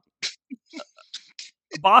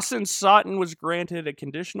 Boston Sutton was granted a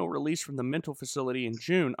conditional release from the mental facility in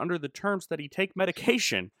June under the terms that he take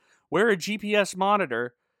medication, wear a GPS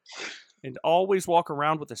monitor, and always walk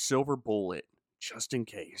around with a silver bullet, just in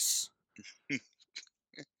case.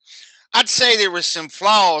 I'd say there was some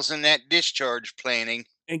flaws in that discharge planning.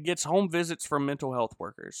 And gets home visits from mental health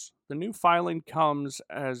workers. The new filing comes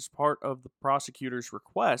as part of the prosecutor's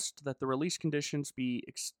request that the release conditions be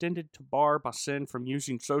extended to bar Bhasin from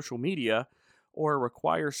using social media or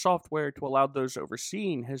require software to allow those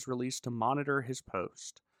overseeing his release to monitor his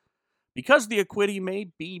post. Because the acquittee may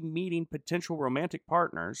be meeting potential romantic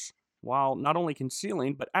partners, while not only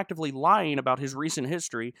concealing but actively lying about his recent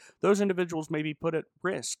history, those individuals may be put at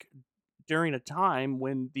risk during a time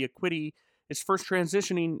when the acquittee is first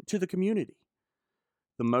transitioning to the community.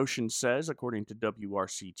 The motion says, according to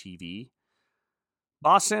WRC-TV,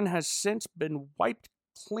 Bhasin has since been wiped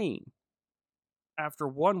clean after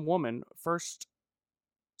one woman first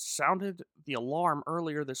sounded the alarm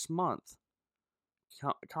earlier this month,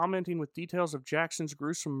 commenting with details of Jackson's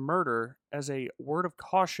gruesome murder as a word of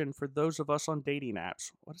caution for those of us on dating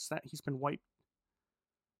apps. What is that? He's been wiped.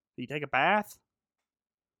 Did he take a bath?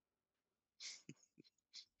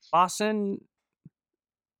 Bhasin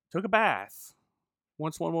took a bath.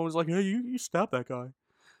 Once one woman was like, hey, you stabbed that guy.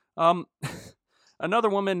 Another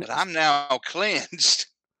woman... But I'm now cleansed.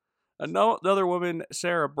 Another woman,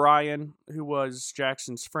 Sarah Bryan, who was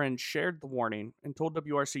Jackson's friend, shared the warning and told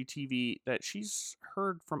WRC-TV that she's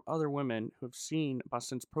heard from other women who have seen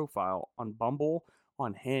Bhasin's profile on Bumble,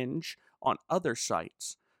 on Hinge, on other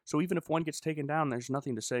sites. So even if one gets taken down, there's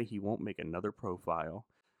nothing to say he won't make another profile.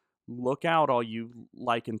 Look out, all you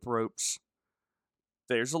lycanthropes.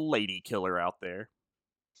 There's a lady killer out there.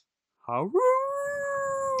 I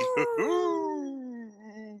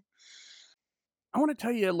want to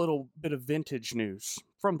tell you a little bit of vintage news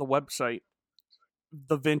from the website,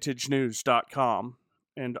 thevintagenews.com,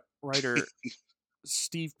 and writer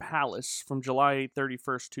Steve Pallas from July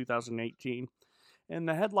 31st, 2018. And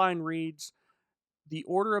the headline reads, The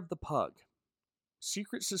Order of the Pug.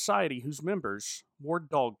 secret society whose members wore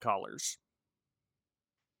dog collars.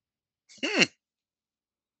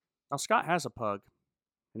 Now Scott has a pug,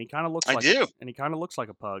 and he kind of looks I like do.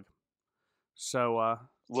 a pug. So A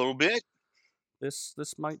little bit.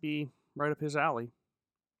 this might be right up his alley.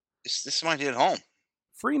 This might hit home.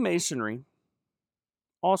 Freemasonry,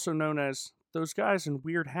 also known as those guys in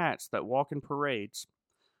weird hats that walk in parades,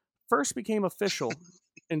 first became official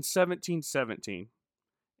in 1717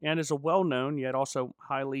 and is a well-known yet also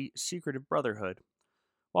highly secretive brotherhood.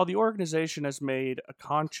 While the organization has made a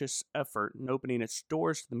conscious effort in opening its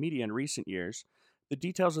doors to the media in recent years, the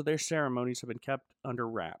details of their ceremonies have been kept under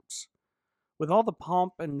wraps. With all the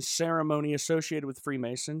pomp and ceremony associated with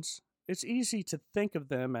Freemasons, it's easy to think of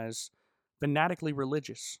them as fanatically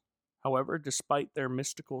religious. However, despite their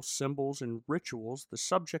mystical symbols and rituals, the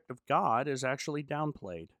subject of God is actually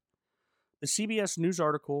downplayed. The CBS News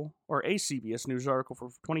article, or a CBS News article for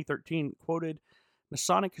 2013, quoted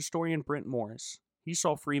Masonic historian Brent Morris. He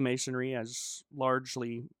saw Freemasonry as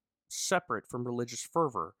largely separate from religious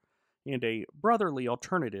fervor and a brotherly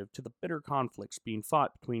alternative to the bitter conflicts being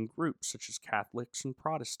fought between groups such as Catholics and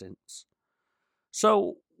Protestants.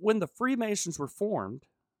 So, when the Freemasons were formed,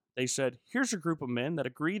 they said, here's a group of men that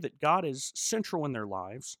agree that God is central in their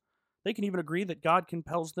lives. They can even agree that God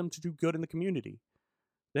compels them to do good in the community.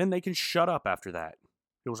 Then they can shut up after that.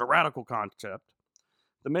 It was a radical concept.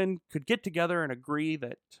 The men could get together and agree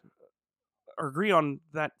on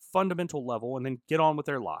that fundamental level and then get on with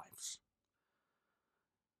their lives.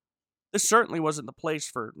 This certainly wasn't the place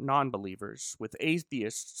for non-believers, with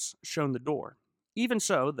atheists shown the door. Even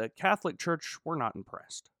so, the Catholic Church were not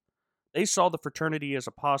impressed. They saw the fraternity as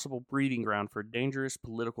a possible breeding ground for dangerous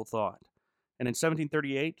political thought. And in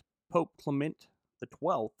 1738, Pope Clement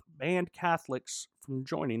XII banned Catholics from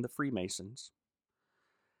joining the Freemasons.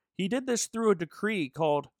 He did this through a decree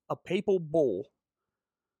called a papal bull,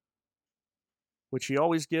 which he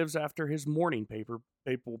always gives after his morning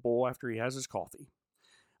papal bull after he has his coffee.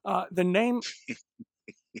 The name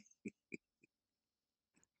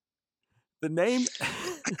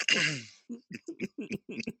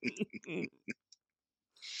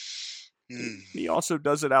he also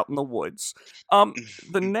does it out in the woods.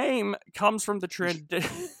 The name comes from the tradition.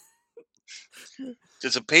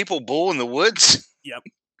 There's a papal bull in the woods? Yep,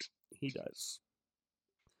 he does.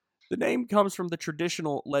 The name comes from the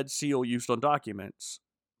traditional lead seal used on documents,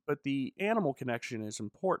 but the animal connection is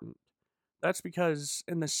important. That's because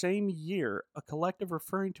in the same year, a collective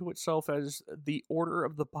referring to itself as the Order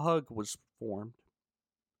of the Pug was formed.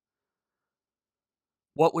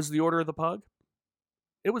 What was the Order of the Pug?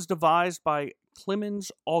 It was devised by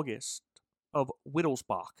Clemens August of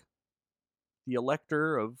Wittelsbach, the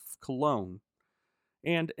Elector of Cologne,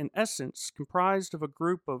 and in essence comprised of a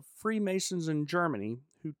group of Freemasons in Germany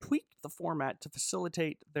who tweaked the format to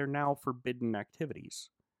facilitate their now forbidden activities.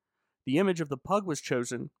 The image of the pug was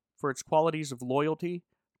chosen for its qualities of loyalty,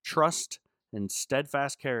 trust, and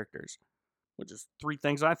steadfast characters, which is three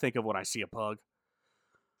things I think of when I see a pug.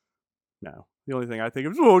 No, the only thing I think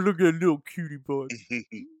of is, oh, look at that little cutie pug.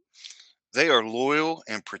 They are loyal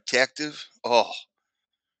and protective. Oh,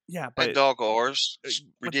 yeah, but that dog of ours is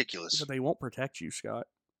ridiculous. But they won't protect you, Scott.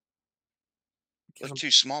 They're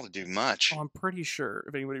too small to do much. I'm pretty sure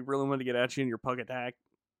if anybody really wanted to get at you in your pug attack,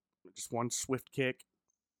 just one swift kick.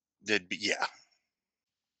 They'd be, yeah.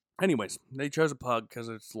 Anyways, they chose a pug because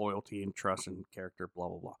of its loyalty and trust and character, blah,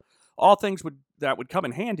 blah, blah. All things that would come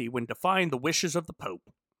in handy when defying the wishes of the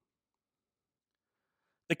Pope.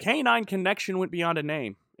 The canine connection went beyond a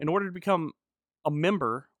name. In order to become a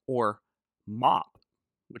member, or Mop,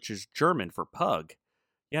 which is German for pug,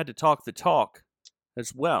 you had to talk the talk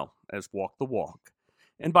as well as walk the walk.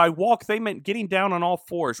 And by walk, they meant getting down on all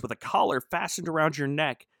fours with a collar fastened around your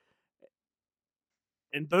neck.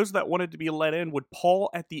 And those that wanted to be let in would paw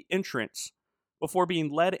at the entrance before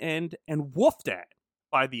being led in and woofed at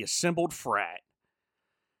by the assembled frat.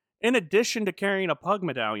 In addition to carrying a pug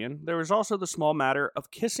medallion, there was also the small matter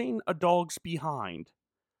of kissing a dog's behind.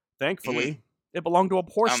 Thankfully, it belonged to a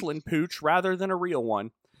porcelain pooch rather than a real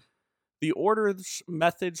one. The order's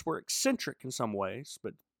methods were eccentric in some ways,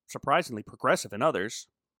 but surprisingly progressive in others.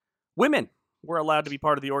 Women were allowed to be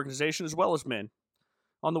part of the organization as well as men.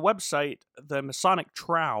 On the website, the Masonic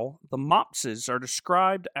Trowel, the Mopses are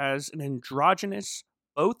described as an androgynous,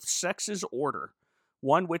 both-sexes order,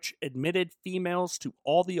 one which admitted females to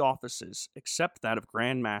all the offices except that of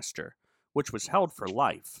Grand Master, which was held for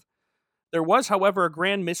life. There was, however, a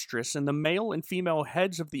Grand Mistress, and the male and female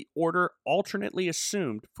heads of the order alternately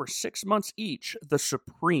assumed, for 6 months each, the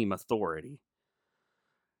supreme authority.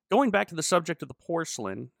 Going back to the subject of the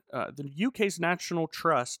porcelain, the UK's National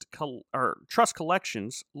Trust Trust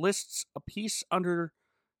Collections lists a piece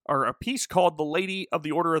called "The Lady of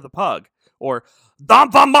the Order of the Pug," or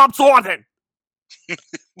 "Dam van Mopsorden,"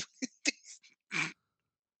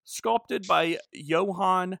 sculpted by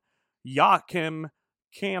Johann Joachim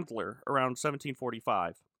Candler around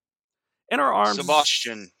 1745. In her arms,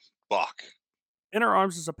 Sebastian Bach. In her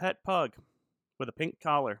arms is a pet pug with a pink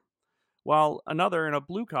collar, while another in a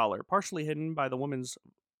blue collar, partially hidden by the woman's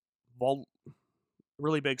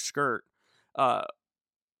really big skirt,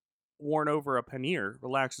 worn over a pannier,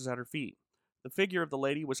 relaxes at her feet. The figure of the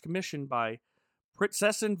lady was commissioned by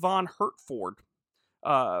Prinzessin von Hertford,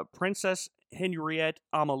 Princess Henriette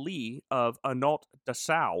Amalie of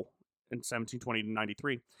Anhalt-Dessau in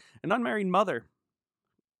 1720-93, an unmarried mother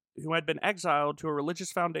who had been exiled to a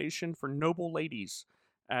religious foundation for noble ladies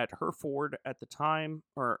at Hereford at the time,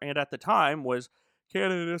 was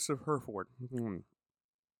Countess of Hereford.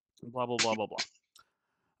 Blah blah blah blah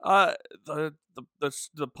blah.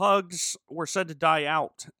 The pugs were said to die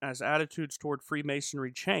out as attitudes toward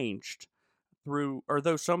Freemasonry changed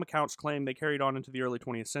though some accounts claim they carried on into the early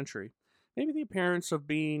 20th century. Maybe the appearance of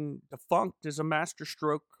being defunct is a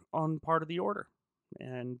masterstroke on part of the order,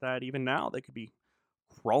 and that even now they could be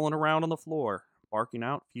crawling around on the floor, barking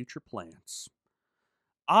out future plans.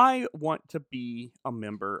 I want to be a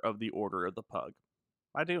member of the Order of the Pug.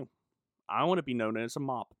 I do. I want to be known as a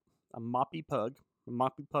moppy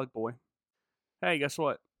pug boy. Hey, guess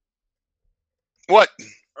what? What?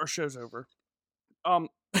 Our show's over.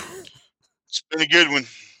 It's been a good one.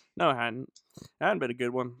 No, it hadn't. It hadn't been a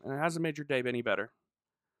good one, and it hasn't made your day any better.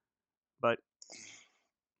 But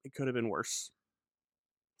it could have been worse.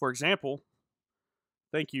 For example,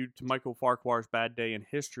 thank you to Michael Farquhar's Bad Day in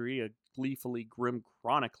History, a gleefully grim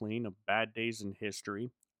chronicling of bad days in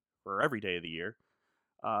history for every day of the year.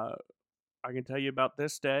 I can tell you about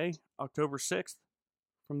this day, October 6th,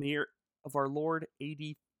 from the year of our Lord,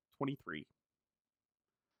 AD 23.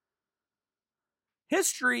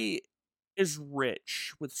 History is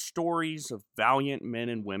rich with stories of valiant men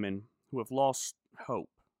and women who have lost hope,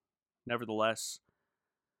 nevertheless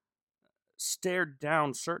stared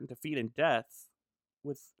down certain defeat and death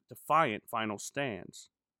with defiant final stands.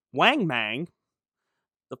 Wang Mang,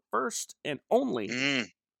 the first and only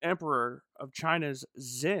emperor of China's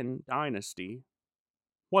Zhen dynasty,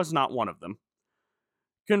 was not one of them.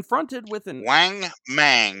 Confronted with an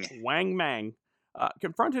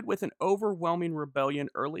confronted with an overwhelming rebellion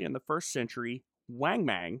early in the 1st century, Wang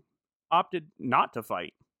Mang opted not to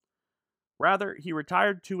fight. Rather, he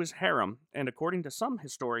retired to his harem and, according to some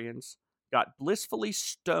historians, got blissfully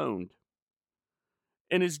stoned.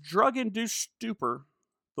 In his drug-induced stupor,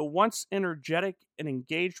 the once energetic and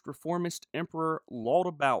engaged reformist emperor lolled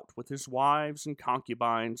about with his wives and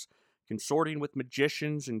concubines, consorting with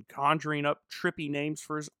magicians and conjuring up trippy names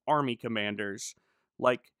for his army commanders,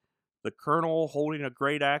 like the colonel holding a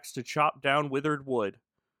great axe to chop down withered wood,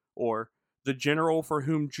 or the general for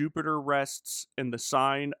whom Jupiter rests in the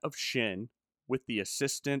sign of Shin, with the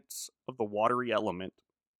assistance of the watery element.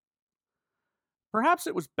 Perhaps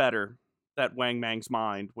it was better that Wang Mang's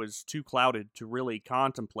mind was too clouded to really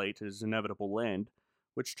contemplate his inevitable end,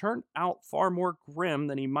 which turned out far more grim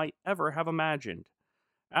than he might ever have imagined.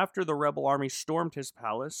 After the rebel army stormed his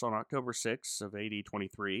palace on October 6 of AD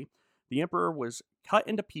 23, the emperor was cut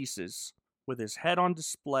into pieces with his head on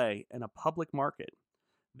display in a public market.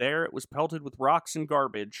 There it was pelted with rocks and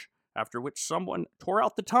garbage, after which someone tore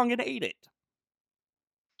out the tongue and ate it.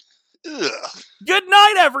 Ugh. Good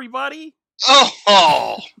night, everybody!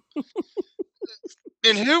 Oh!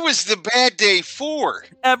 And who was the bad day for?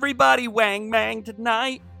 Everybody Wang Mang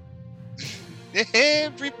tonight.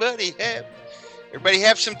 Everybody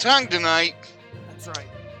have some tongue tonight. That's right.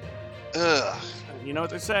 Ugh. You know what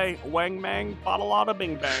they say? Wang Mang bought a lot of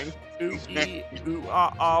bing bang. Ooh ee, ooh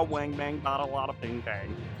ah ah, Wang Mang bought a lot of bing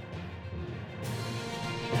bang.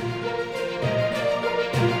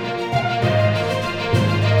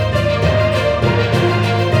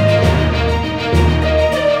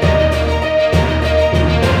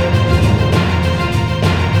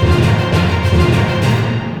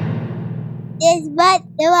 Is what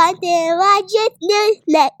the Watcher News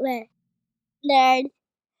Network. Nerd.